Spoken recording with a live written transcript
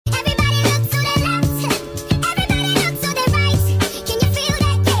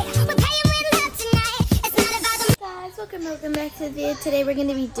to the video. Today we're going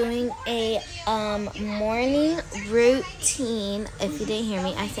to be doing a morning routine. If you didn't hear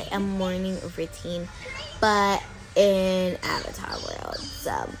me, I said a morning routine, but in Avatar world.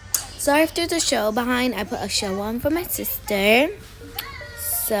 So after the show behind, I put a show on for my sister.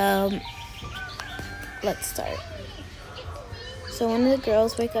 So let's start. So one of the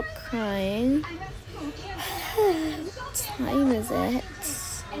girls wake up crying. What time is it?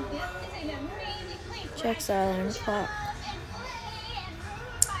 Checks our alarm clock.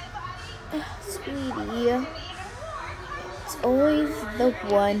 Sweetie. It's always the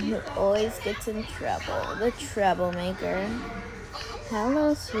one who always gets in trouble. The troublemaker.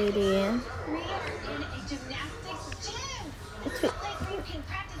 Hello, sweetie.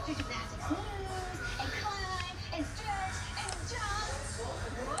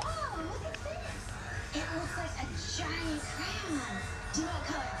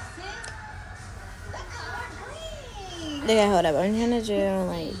 Okay, hold up. I'm trying to do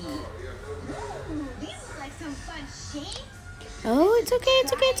like. Oh, it's okay.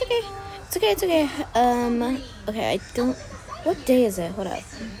 It's okay. It's okay. It's okay. It's okay. Okay, I don't. What day is it? Hold up.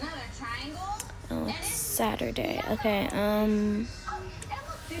 Oh, it's Saturday. Okay.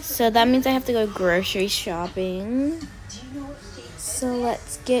 So that means I have to go grocery shopping. So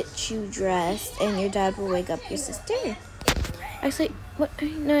let's get you dressed, and your dad will wake up your sister. Actually, what?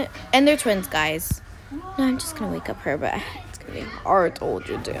 No, and they're twins, guys. No, I'm just gonna wake up her, but it's gonna be hard to hold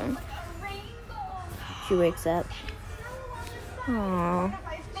you down. She wakes up. Aww,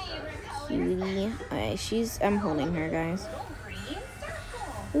 cutie. Alright, I'm holding her, guys.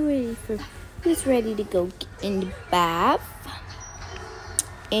 Who's ready to go in the bath?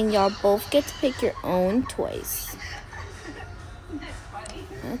 And y'all both get to pick your own toys.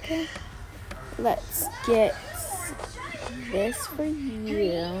 Okay. Let's get this for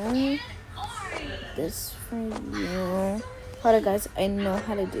you. This for you. Hold on, guys. I know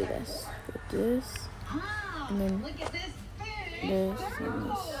how to do this. Put this, and then this and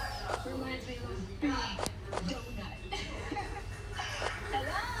this.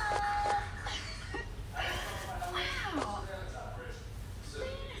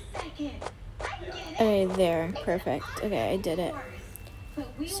 Okay, there. Perfect. Okay, I did it.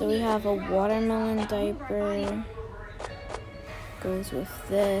 So we have a watermelon diaper. Goes with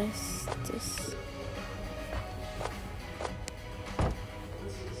this. This.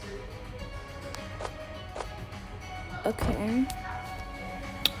 Okay.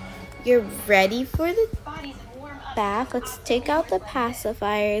 You're ready for the bath. Let's take out the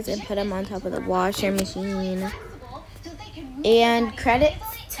pacifiers and put them on top of the washer machine. And credits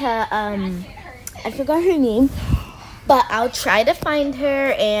to, I forgot her name, but I'll try to find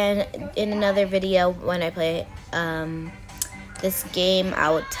her, and in another video when I play, this game, I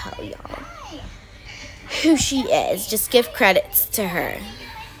will tell y'all who she is. Just give credits to her.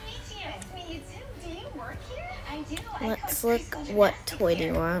 Let's look. What toy do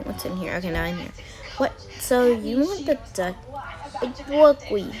you want? What's in here? Okay, now I'm here. What? So you want the duck?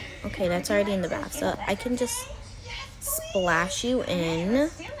 Okay, that's already in the bath. So I can just splash you in.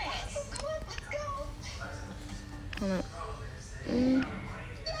 Hold on.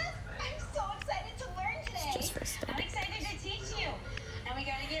 It's just for study.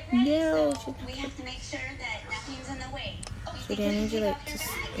 No. We have to make sure that nothing's in the way. So I need you like to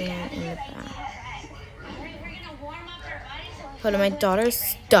stand in the bath. Hold on, my daughter's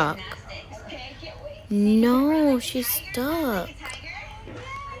stuck. No, she's stuck.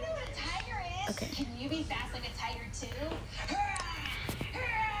 Okay.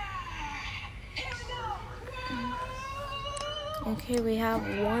 Okay, we have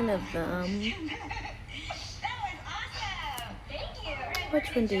one of them.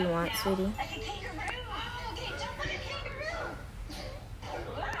 Which one do you want, sweetie?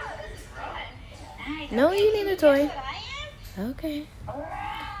 No, you need a toy. Okay.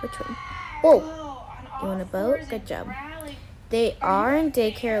 Which one? Oh, you want a boat? Good job. They are in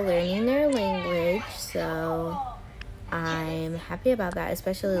daycare learning their language, so I'm happy about that,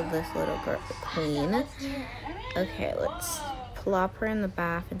 especially this little girl, Queen. Okay, let's plop her in the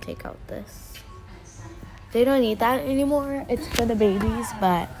bath and take out this. They don't need that anymore. It's for the babies,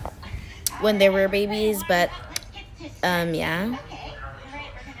 but when they were babies, but yeah.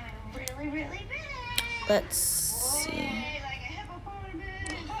 Let's see.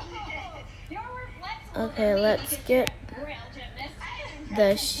 Okay, let's get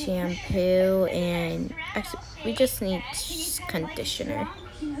the shampoo, and actually we just need conditioner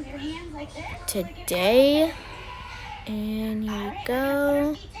today. And here you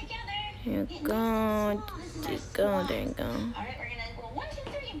go. Here you go. There you go. There you go.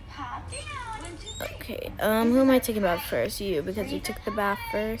 Okay, who am I taking bath first? You, because you took the bath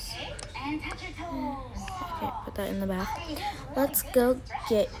first. Okay, put that in the bath. Let's go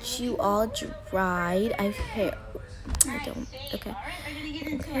get you all dried. I don't. Okay.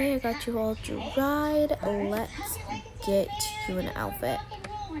 Okay, I got you all dried. Let's get you an outfit.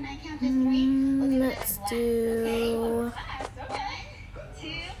 Let's do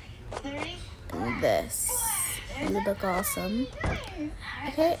this. You look awesome.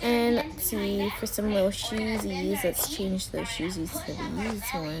 Okay, and let's see, for some little shoesies, let's change those shoesies to these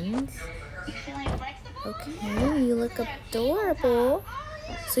ones. Okay, you look adorable.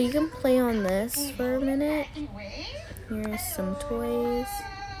 So you can play on this for a minute. Here's some toys.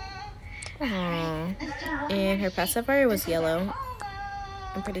 Aww. And her pacifier was yellow.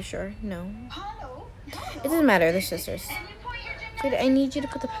 I'm pretty sure. No. It doesn't matter, they're sisters. Sweetie, I need you to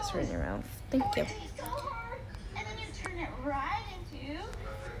put the pacifier in your mouth. Thank you.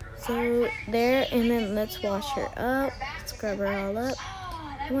 So there, and then let's wash her up. Scrub her all up.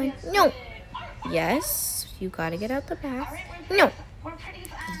 No. Yes, you gotta get out the bath. No.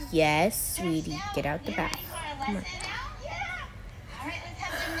 Yes, sweetie, get out the bath. Come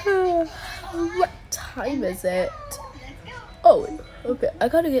on. What time is it? Oh, okay. I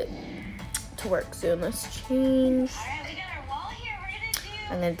gotta get to work soon. Let's change.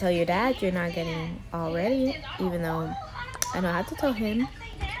 I'm gonna tell your dad you're not getting all ready, even though I don't have to tell him.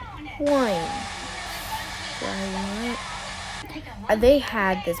 Why not? They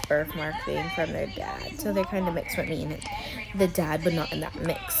had this birthmark thing from their dad, so they're kind of mixed with me and the dad, but not in that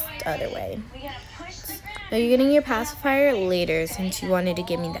mixed other way. Now you're getting your pacifier later since you wanted to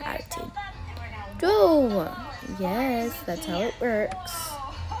give me the attitude. Go! Yes, that's how it works.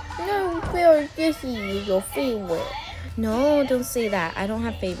 No, this is your favorite. No, don't say that. I don't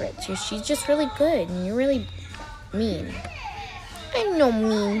have favorites. She's just really good, and you're really mean. I'm no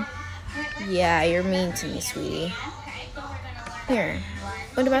mean. Yeah, you're mean to me, sweetie. Here,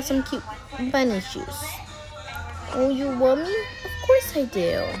 what about some cute bunny shoes? Oh, you want me? Of course I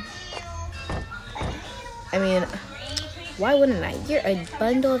do. I mean, why wouldn't I? You're a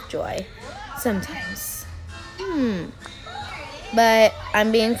bundle of joy. Sometimes. But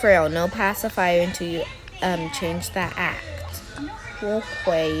I'm being for real. No pacifier until you change that act.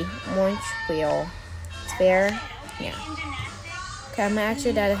 Okay, much will. It's fair? Yeah. Okay, I'm gonna ask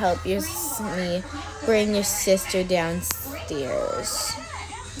your dad to help me bring your sister downstairs.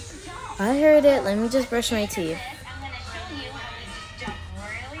 I heard it. Let me just brush my teeth.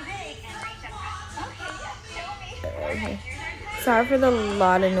 Okay. Sorry for the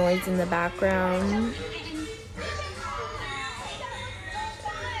lot of noise in the background.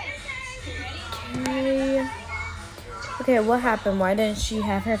 Okay. Okay, what happened? Why didn't she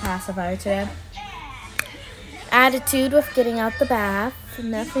have her pacifier today? Attitude with getting out the bath.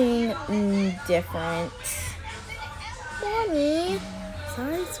 Nothing different. Mommy.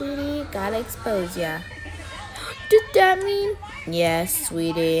 Sorry, sweetie. Gotta expose ya. Did that mean? Yes,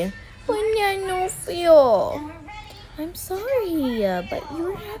 sweetie. When I no feel. I'm sorry, but you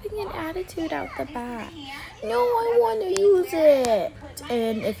were having an attitude out the bath. No, I want to use it.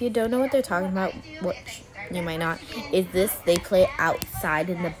 And if you don't know what they're talking about, which you might not, is this they play outside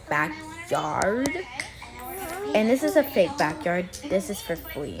in the backyard. And this is a fake backyard. This is for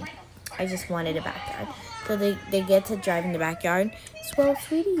free. I just wanted a backyard. So they get to drive in the backyard. So, well,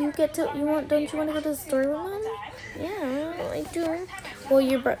 sweetie, don't you want to go to the store with Mom? Yeah, I do. Well,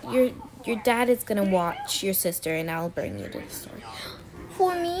 your dad is gonna watch your sister, and I'll bring you to the store.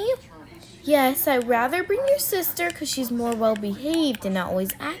 For me? Yes, I'd rather bring your sister because she's more well behaved and not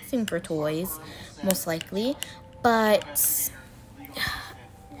always asking for toys, most likely. But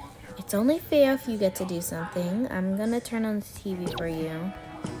it's only fair if you get to do something. I'm gonna turn on the TV for you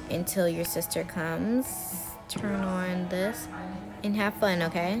until your sister comes. Turn on this and have fun,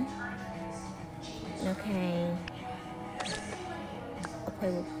 okay? Okay. I'll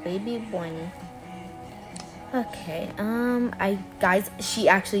play with baby Bonnie. Okay, guys, she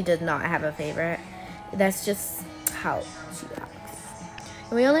actually does not have a favorite. That's just how she acts.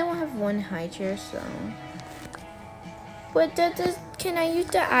 And we only have one high chair, so. But can I use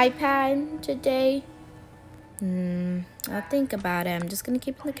the iPad today? I'll think about it. I'm just gonna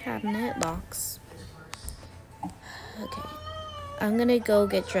keep it in the cabinet box. Okay, I'm gonna go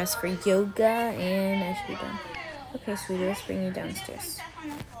get dressed for yoga, and I should be done. Okay, sweetie, let's bring you downstairs.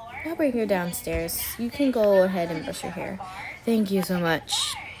 I'll bring her downstairs. You can go ahead and brush your hair. Thank you so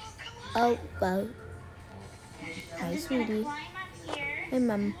much. Oh, well. Hi, sweetie. Hey,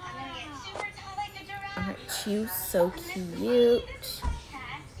 Mom. Aren't you so cute?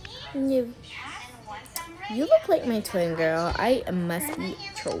 You look like my twin girl. I must be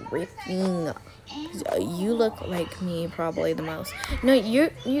tripping. You look like me probably the most. No,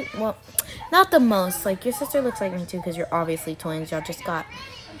 well, not the most. Like, your sister looks like me too because you're obviously twins. You just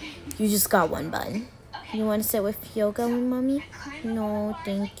got one bun. You want to sit with yoga with mommy? No,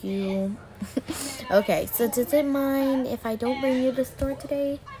 thank you. Okay, so does it mind if I don't bring you to the store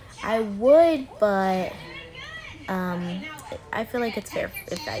today? I would, but I feel like it's fair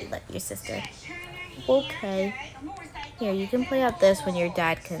if I let your sister. Okay. Here, you can play out this when your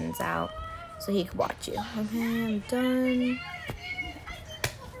dad comes out so he can watch you. Okay, I'm done.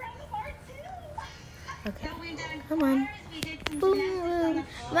 Okay, come on. Boom, boom.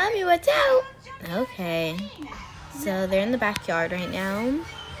 Mommy, watch out. Okay, so they're in the backyard right now.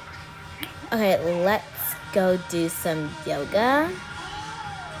 Okay, let's go do some yoga.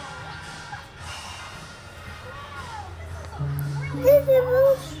 Okay.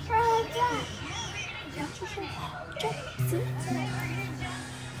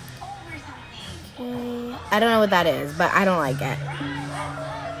 I don't know what that is, but I don't like it.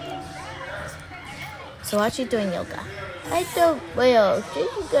 So watch you doing yoga. I don't will. She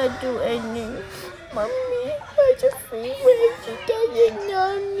can't do anything. Mommy, I just feel when she doesn't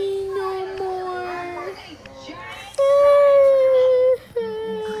know me no more.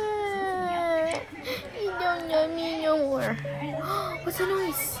 You don't know me no more. What's the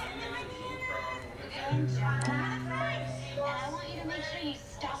noise?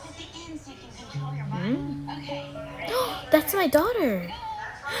 That's my daughter.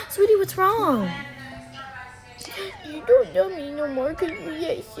 Sweetie, what's wrong? You don't know me no more because you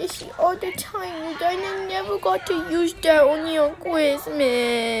get sissy all the time. And I never got to use that only on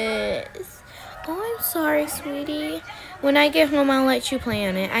Christmas. Oh, I'm sorry, sweetie. When I get home, I'll let you play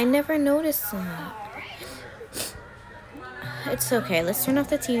on it. I never noticed that. It's okay. Let's turn off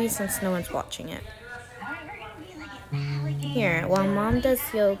the TV since no one's watching it. Here, while Mom does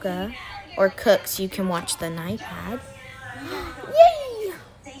yoga or cooks, you can watch the iPad. Yay!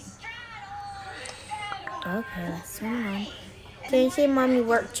 Okay, let's turn it on. Can you see Mommy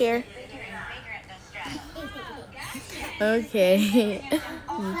work chair? Okay. You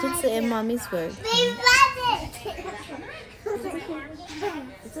can sit in Mommy's work.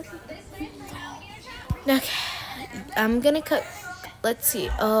 Okay. I'm gonna cook. Let's see.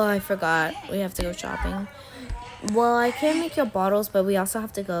 Oh, I forgot. We have to go shopping. Well, I can make your bottles, but we also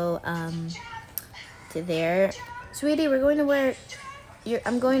have to go to there. Sweetie, we're going to work.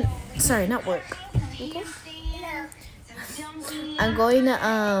 Sorry, not work. Okay. I'm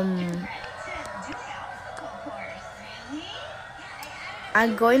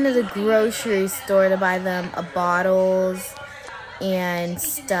going to the grocery store to buy them bottles and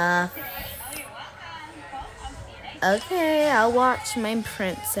stuff. Okay, I'll watch my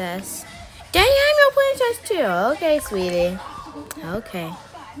princess. Daddy, I'm your princess too. Okay, sweetie. Okay.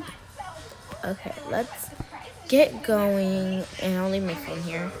 Okay, let's get going. And I'll leave my phone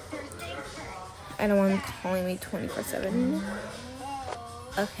here. I don't want him calling me 24/7.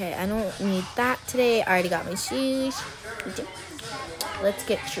 Okay, I don't need that today. I already got my shoes. Let's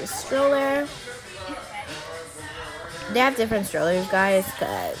get your stroller. They have different strollers, guys,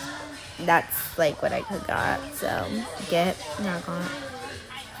 because that's like what I could got. So, not gonna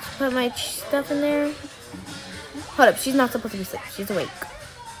put my stuff in there. Hold up, she's not supposed to be asleep. She's awake.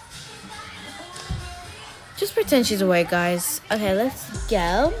 Just pretend she's awake, guys. Okay, let's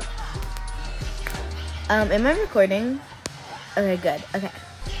go. Am I recording? Okay, good. Okay.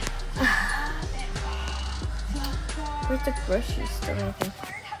 Where's the grocery store? I think.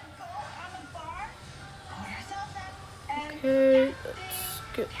 Okay, let's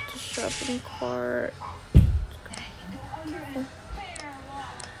get the shopping cart.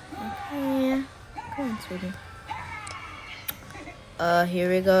 Okay, come on, sweetie. Here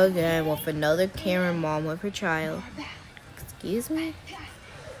we go again with another Karen mom with her child. Excuse me?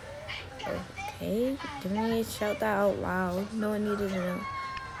 Okay, didn't need to shout that out loud. No one needed to know.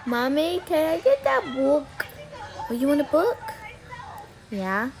 Mommy, can I get that book? Oh, you want a book?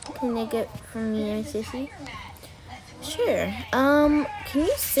 Yeah? Can I get from me and Sissy? Sure. Can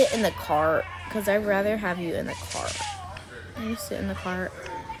you sit in the cart? Because I'd rather have you in the cart. Can you sit in the cart?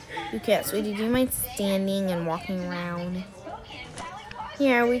 You can't, sweetie. Do you mind standing and walking around?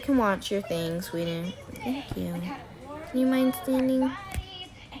 Here, we can watch your thing, sweetie. Thank you. Do you mind standing?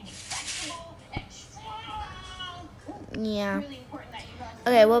 Yeah.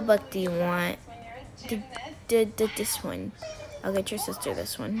 Okay, what book do you want? This one. I'll get your sister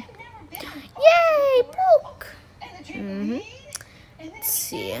this one. Yay, book! Let's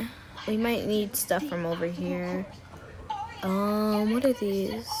see. We might need stuff from over here. What are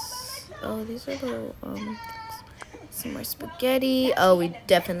these? Oh, these are little Some more spaghetti. Oh, we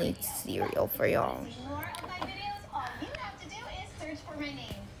definitely need cereal for y'all.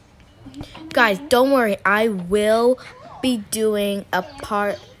 Guys, don't worry. I will be doing a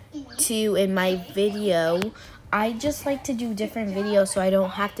part 2 in my video. I just like to do different videos so I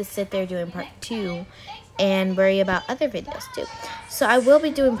don't have to sit there doing part 2 and worry about other videos too. So I will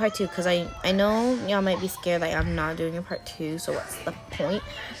be doing part 2 because I know y'all might be scared like I'm not doing a part 2, so what's the point?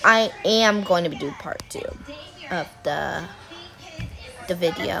 I am going to be doing part 2 of the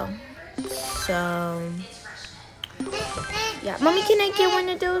video. So yeah, Mommy, can I get one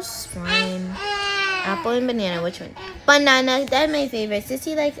of those? Fine. Apple and banana, which one? Banana, that's my favorite.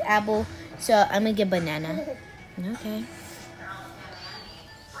 Sissy likes apple, so I'm gonna get banana. Okay.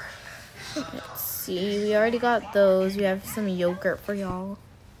 Let's see, we already got those. We have some yogurt for y'all.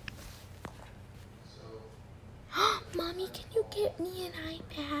 Mommy, can you get me an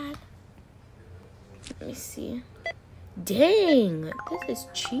iPad? Let me see. Dang, this is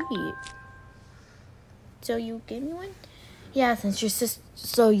cheap. So you gave me one? Yeah, since your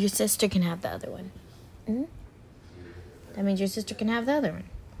sister can have the other one. Mm-hmm. That means your sister can have the other one.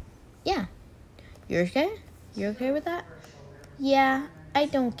 Yeah. You're okay? You okay with that? Yeah, I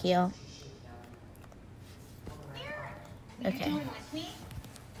don't care. Okay. Yay!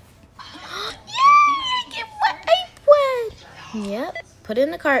 I get what I want! Yep. Put it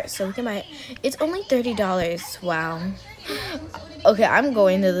in the cart so we can buy it. It's only $30. Wow. Okay, I'm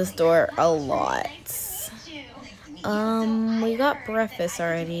going to the store a lot. We got breakfast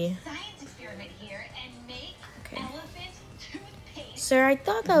already. Okay. Sir, I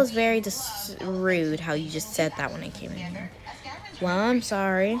thought that was very rude how you just said that when I came in here. Well, I'm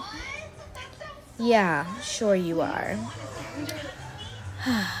sorry. Yeah, sure you are.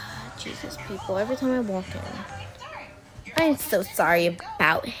 Jesus, people, every time I walk in. I'm so sorry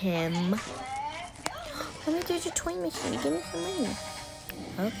about him. Let me do your toy machine. Give me some money.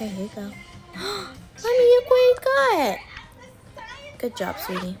 Okay, here you go. Mommy, look what you got. Good job,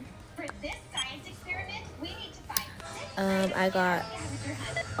 sweetie. I got...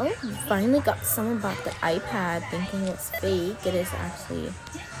 Oh, finally got some about the iPad, thinking it was fake. It is actually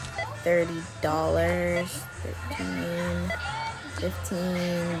 $30.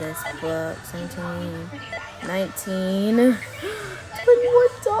 15, this book, 17, 19, $21,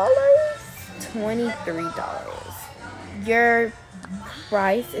 $23. Your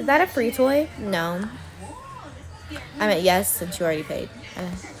price, is that a free toy? No. I meant yes, since you already paid.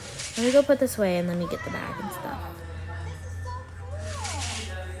 Let me go put this away and let me get the bag and stuff.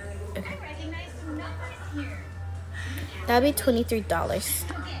 Okay. That'd be $23.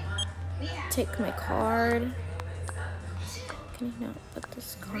 Take my card. Can I not put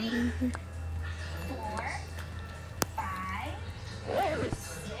this card in here?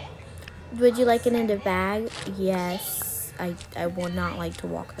 Would you like it in the bag? Yes. I would not like to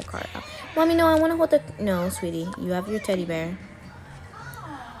walk the cart out. Mommy, no, I want to hold the... No, sweetie. You have your teddy bear.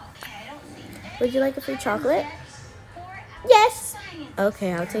 Would you like a free chocolate? Yes.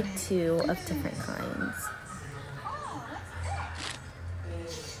 Okay, I'll take 2 of different kinds.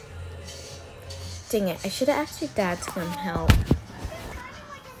 Dang it, I should have asked your dad to come help.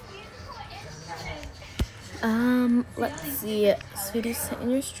 Let's see. Sweetie, sit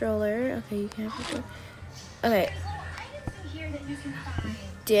in your stroller. Okay, you can have your... Okay.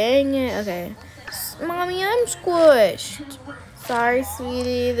 Dang it. Okay. Mommy, I'm squished. Sorry,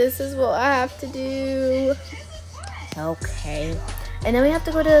 sweetie. This is what I have to do. Okay. And then we have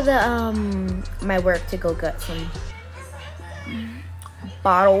to go to the, my work to go get some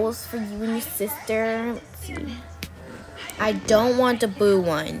bottles for you and your sister. Let's see. I don't want the blue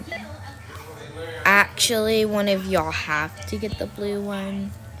one. Actually, one of y'all have to get the blue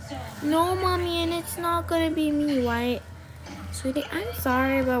one. No, Mommy, and it's not gonna be me, right? Sweetie, I'm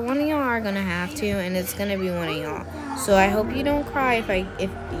sorry, but one of y'all are gonna have to, and it's gonna be one of y'all. So I hope you don't cry if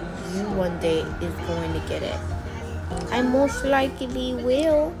you one day is going to get it. I most likely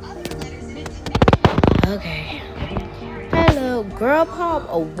will. Okay. Hello, girl pop.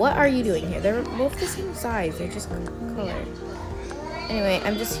 Oh, what are you doing here? They're both the same size. They're just colored. Anyway,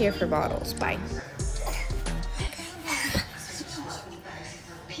 I'm just here for bottles. Bye.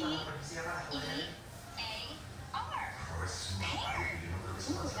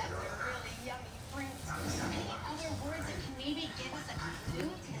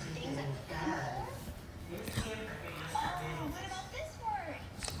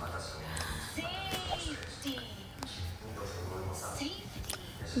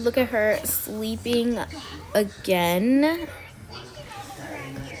 Look at her sleeping again.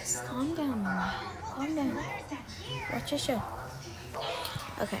 Calm down, Mama. Calm down. Watch your show.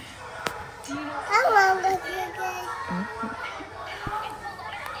 Okay. How long does it take?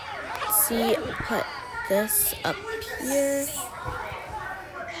 See, put this up here.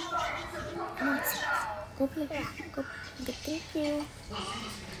 Come on, go play. Go. Okay, thank you.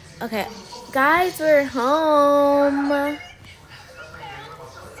 Okay, guys, we're home.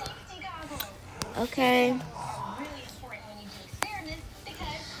 Okay.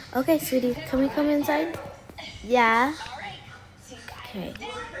 Okay, sweetie, can we come inside? Yeah. Okay.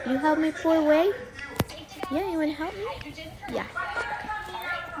 You help me pour away? Yeah, you want to help me? Yeah. Okay.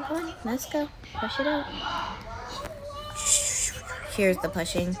 Come on, let's go. Push it out. Here's the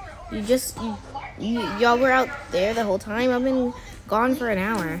pushing. Y'all were out there the whole time. I've been gone for an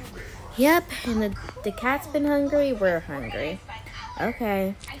hour. Yep, and the cat's been hungry. We're hungry.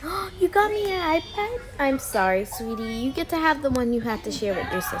 Okay. You got me an iPad? I'm sorry, sweetie. You get to have the one you have to share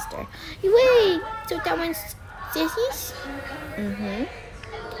with your sister. Wait, so that one's Sissy's? Mm-hmm.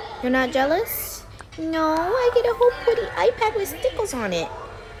 You're not jealous? No, I get a whole pretty iPad with stickers on it.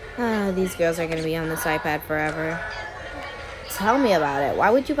 These girls are going to be on this iPad forever. Tell me about it. Why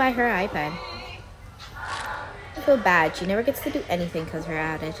would you buy her an iPad? I feel bad. She never gets to do anything because of her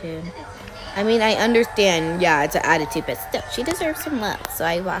attitude. I mean, I understand, yeah, it's an attitude, but still, she deserves some love. So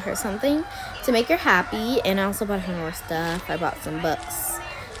I bought her something to make her happy, and I also bought her more stuff. I bought some books.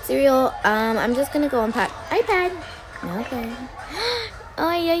 Cereal, I'm just gonna go unpack. iPad. Okay.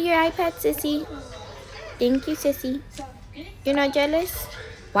 Oh, yeah, your iPad, sissy. Thank you, sissy. You're not jealous?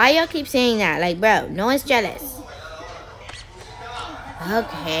 Why y'all keep saying that? Like, bro, no one's jealous.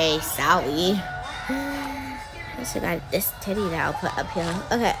 Okay, sorry. I also got this teddy that I'll put up here.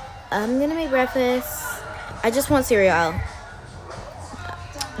 Okay. I'm gonna make breakfast. I just want cereal.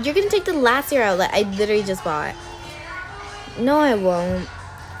 You're gonna take the last cereal that I literally just bought. No, I won't.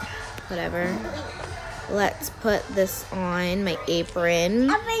 Whatever. Let's put this on my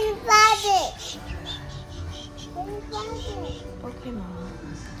apron. Okay, Mama.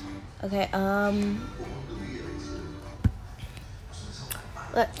 Okay,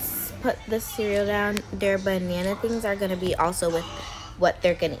 let's put this cereal down. Their banana things are gonna be also with what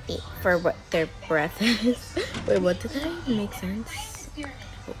they're gonna eat for what their breath is. Wait, what did that even make sense?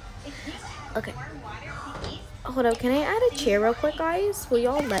 Oh. Okay. Hold up, can I add a chair real quick, guys? Will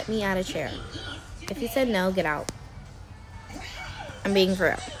y'all let me add a chair? If you said no, get out. I'm being for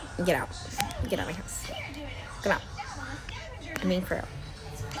real. Get out. Get out of my house. Come out. I'm being for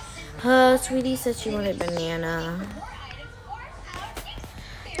real. Sweetie said she wanted banana.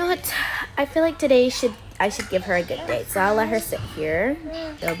 You know what? I feel like today I should give her a good day. So I'll let her sit here.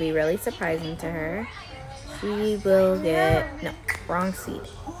 It'll be really surprising to her. She will get, no, wrong seed.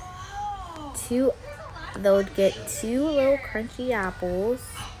 They'll get 2 little crunchy apples.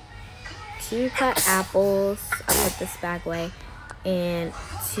 2 cut apples. I'll put this bag away. And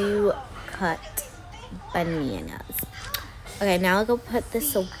 2 cut bananas. Okay, now I'll go put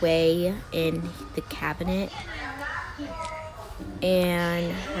this away in the cabinet.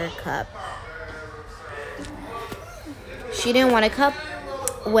 And her cup. She didn't want a cup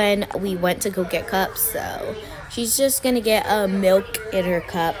when we went to go get cups, so she's just gonna get milk in her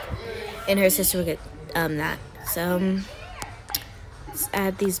cup, and her sister will get that. So let's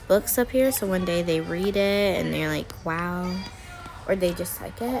add these books up here so one day they read it and they're like, wow, or they just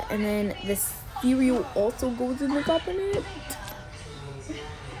like it. And then this cereal also goes in the cabinet,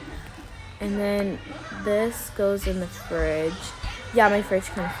 and then this goes in the fridge. Yeah, my fridge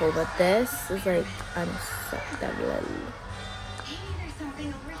kind of full, but this is like unacceptable.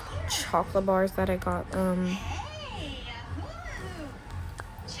 Chocolate bars that I got.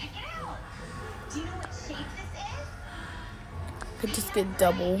 Could just get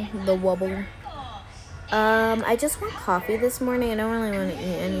double the wobble. I just want coffee this morning. I don't really want to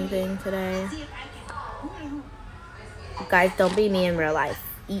eat anything today. Guys, don't be me in real life.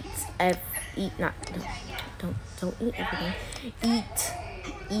 Don't eat everything.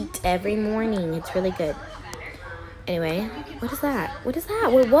 Eat every morning. It's really good. Anyway, what is that? What is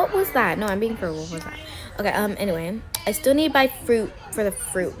that? What was that? No, I'm being for what was that? Okay, anyway, I still need to buy fruit for the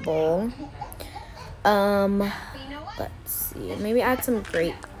fruit bowl. Let's see. Maybe add some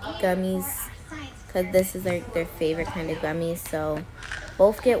grape gummies, because this is their favorite kind of gummies. So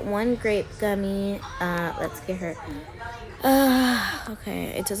both get 1 grape gummy. Let's get her.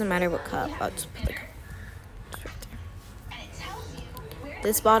 Okay, it doesn't matter what cup. I'll just put the cup right there.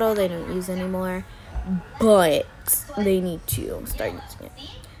 This bottle they don't use anymore, but they need to start using it.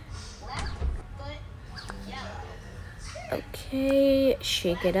 Okay,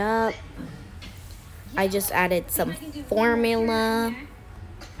 shake it up. I just added some formula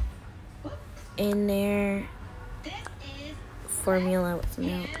in there. Formula with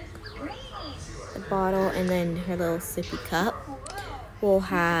milk. the bottle, and then her little sippy cup will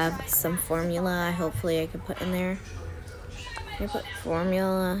have some formula. Hopefully I can put in there. Can I put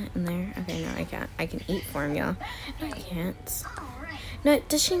formula in there? Okay, no, I can't. I can eat formula. No, I can't. No,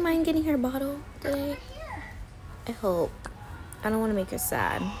 does she mind getting her bottle today? I hope. I don't want to make her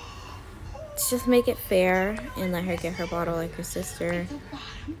sad. Let's just make it fair and let her get her bottle like her sister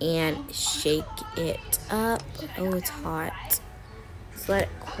and shake it up. Oh, it's hot. Let's let it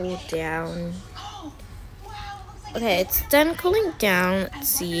cool down. Okay, it's done cooling down. Let's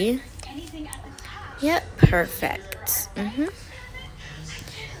see. Yep, perfect.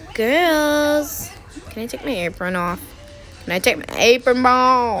 Girls, can I take my apron off? Can I take my apron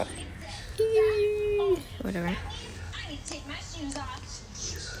off? Whatever.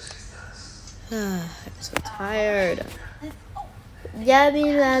 I'm so tired.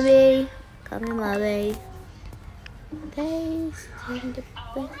 Yummy, lovey. Come in, lovey. Taste the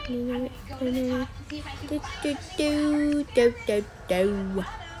Yay,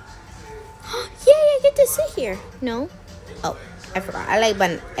 I get to sit here. No? Oh, I forgot. I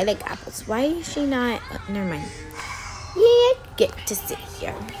like apples. Why is she not? Never mind. Yeah, I get to sit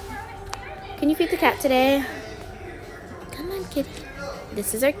here. Can you feed the cat today? Come on, kitty.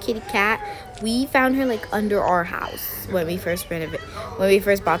 This is our kitty cat. We found her like under our house when we first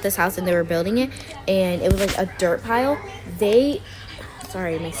bought this house and they were building it, and it was like a dirt pile.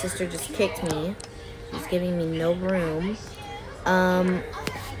 Sorry, my sister just kicked me. She's giving me no room.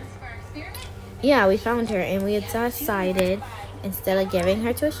 Yeah, we found her and we had decided instead of giving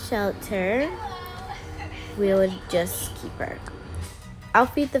her to a shelter, we would just keep her. I'll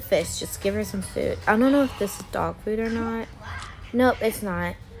feed the fish. Just give her some food. I don't know if this is dog food or not. Nope, it's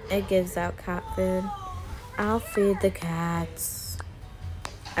not. It gives out cat food. I'll feed the cats.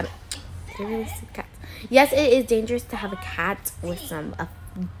 Cats. Yes, it is dangerous to have a cat with a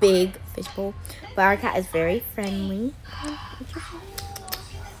big fishbowl, but our cat is very friendly.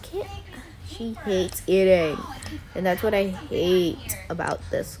 She hates eating, and that's what I hate about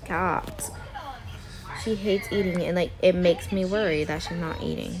this cat. She hates eating, and like it makes me worry that she's not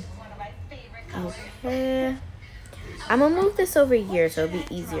eating. Okay. I'm gonna move this over here so it'll be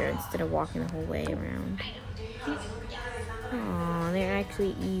easier instead of walking the whole way around. Aw, they're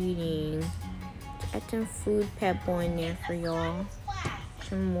actually eating. Add some food pebble in there for y'all.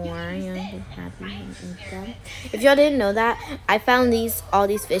 Some more. You'll be happy and eat them. If y'all didn't know that, I found all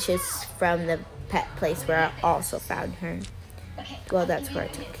these fishes from the pet place where I also found her. Well, that's where I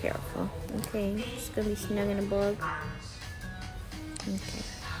took care of her. Okay, just gonna be snug in a bug. Okay.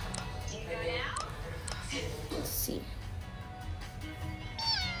 Let's see.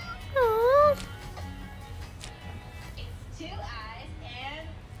 Aww.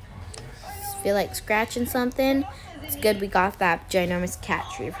 Feel like scratching something? It's good we got that ginormous cat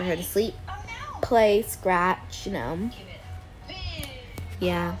tree for her to sleep, play, scratch, you know.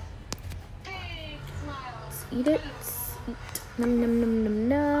 Yeah. Let's eat it. Eat. Num num num num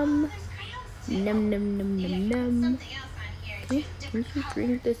num. Num num num num num. Okay, can you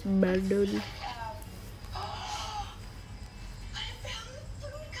drink this melody?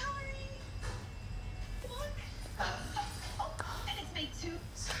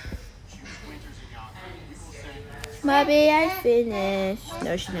 Bobby, I finished.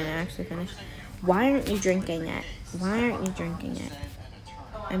 No, she didn't actually finish. Why aren't you drinking it? Why aren't you drinking it?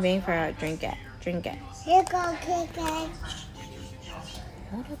 I'm waiting for her to drink it. Drink it. You go kick it.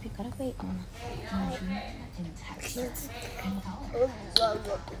 Hold up, you gotta wait on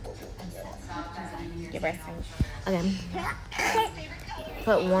your breath. Okay.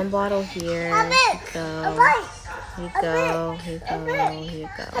 Put one bottle here. Here you go. Here you go. Here you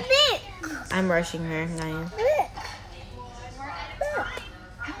go. I'm rushing her, guys.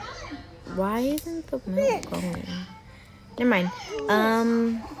 Why isn't the milk going? Never mind.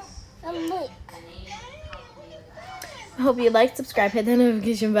 I hope you like, subscribe, hit the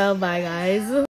notification bell. Bye, guys.